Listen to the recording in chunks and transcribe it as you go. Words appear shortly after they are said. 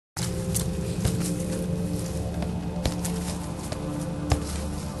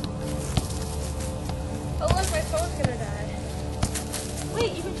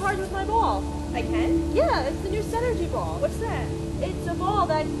charge with my ball. I can? Yeah, it's the new Senergy ball. What's that? It's a ball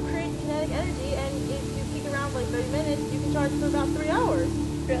that creates kinetic energy, and if you kick around for like 30 minutes, you can charge for about 3 hours.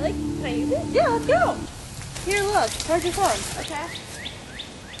 Really? Can I use it? Yeah, let's go. Here, look. Charge your phone. Okay.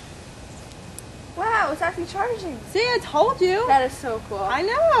 Wow, it's actually charging. See, I told you. That is so cool. I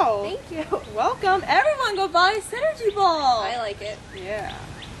know. Thank you. Welcome. Everyone go buy a Senergy ball. I like it. Yeah.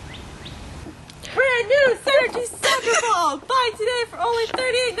 Brand new Senergy soccer ball. Buy today for only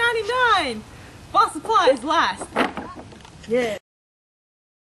 $38.99. While supplies last. Yeah.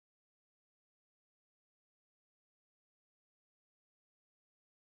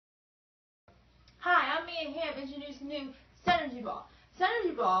 Hi, I'm Mia Ham introducing the new Senergy ball.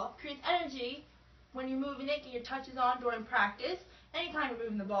 Senergy ball creates energy when you're moving it, get your touches on during practice, anytime you're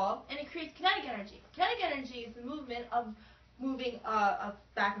moving the ball, and it creates kinetic energy. Kinetic energy is the movement of moving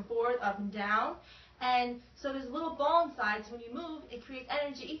back and forth, up and down, and so there's a little ball inside, so when you move, it creates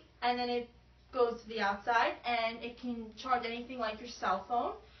energy, and then it goes to the outside, and it can charge anything like your cell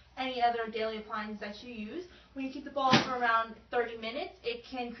phone, any other daily appliance that you use. When you keep the ball for around 30 minutes, it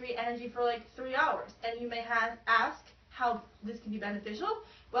can create energy for like 3 hours. And you may ask how this can be beneficial.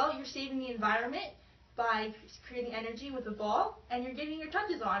 Well, you're saving the environment by creating energy with a ball, and you're getting your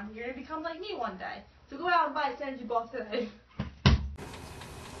touches on. You're going to become like me one day. So go out and buy a Senergy ball today.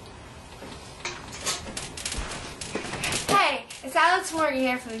 Hey, it's Alex Morgan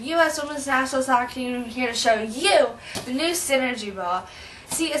here from the U.S. Women's National Soccer Team, here to show you the new Senergy ball.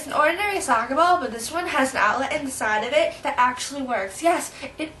 See, it's an ordinary soccer ball, but this one has an outlet inside of it that actually works. Yes,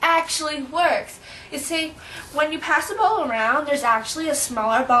 it actually works. You see, when you pass the ball around, there's actually a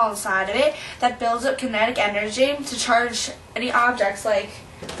smaller ball inside of it that builds up kinetic energy to charge any objects, like,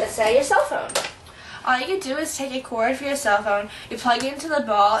 let's say, your cell phone. All you can do is take a cord for your cell phone, you plug it into the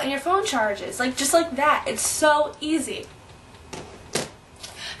ball, and your phone charges. Just like that. It's so easy.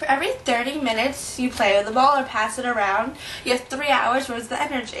 For every 30 minutes you play with the ball or pass it around, you have 3 hours worth of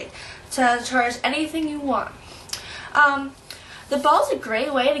energy to charge anything you want. The ball is a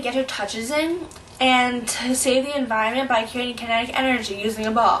great way to get your touches in and to save the environment by creating kinetic energy using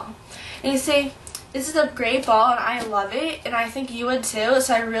a ball. And you see, this is a great ball and I love it, and I think you would too,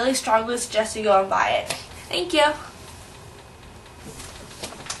 so I really strongly suggest you go and buy it. Thank you.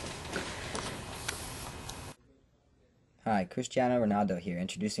 Hi, Cristiano Ronaldo here,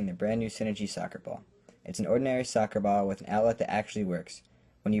 introducing the brand new Senergy soccer ball. It's an ordinary soccer ball with an outlet that actually works.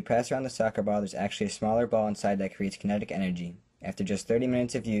 When you pass around the soccer ball, there's actually a smaller ball inside that creates kinetic energy. After just 30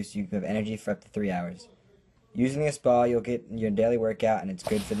 minutes of use, you can have energy for up to 3 hours. Using this ball, you'll get your daily workout, and it's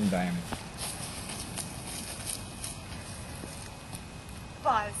good for the environment.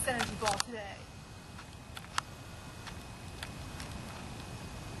 Buy a Senergy ball today.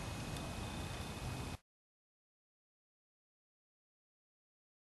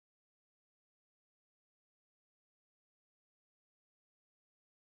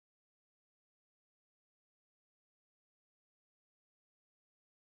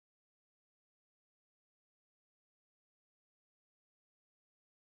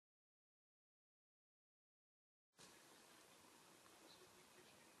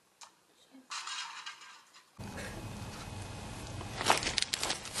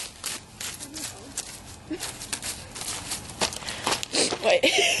 Wait.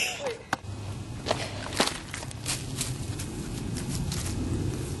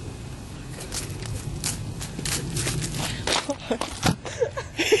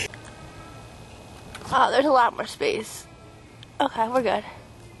 Oh, there's a lot more space. Okay, we're good.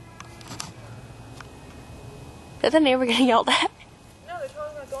 Is the neighbor getting yelled at? No, they're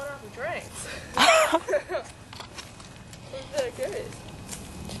talking about going out for drinks. They're good.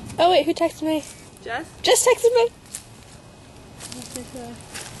 Oh wait, who texted me? Jess? Just texted me.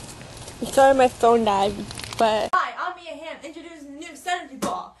 I'm sorry my phone died, but... Hi, I'm Mia Ham, introducing the new Senergy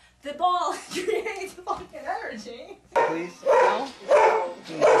ball. The ball creates fucking energy. Please? No. Well,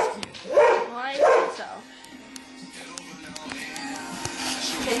 I think so.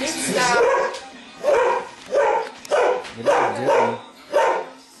 Can you stop? What are you doing?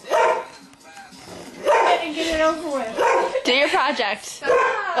 And get it over with. Do your project. Stop.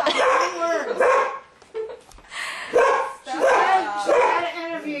 Words. Stop. I gotta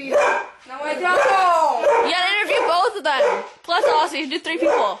interview you. No, I don't. You gotta interview both of them. Plus also, you do 3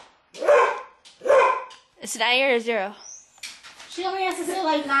 people. It's an A or a 0. She only has to say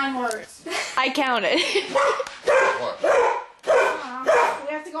like 9 words. I counted. We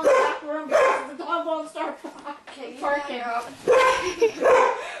have to go in the back room because the dog won't start barking.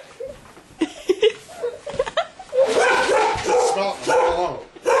 Stop, alone.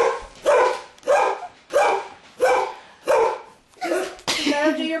 You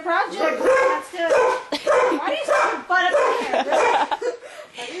better do your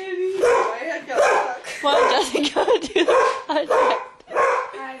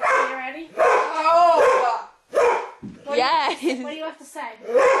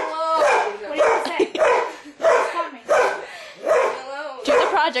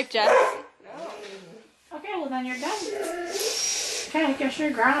project, Jess. Okay, well then you're done. Okay, I guess you're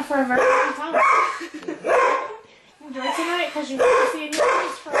grounded for a very long time. Enjoy tonight, because you won't see any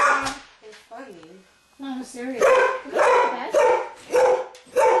face for a while. It's funny. No, seriously. Bed?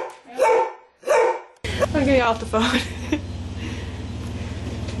 I'm getting off the phone.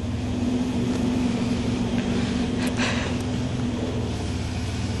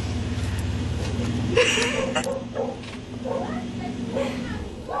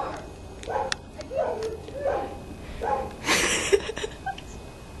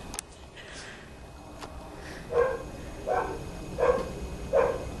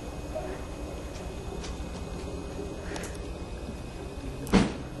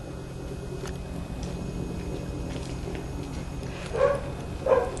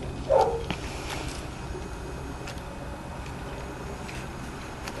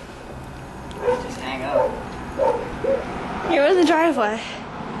 Just hang up. You're in the driveway.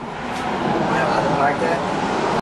 Am I allowed to park there?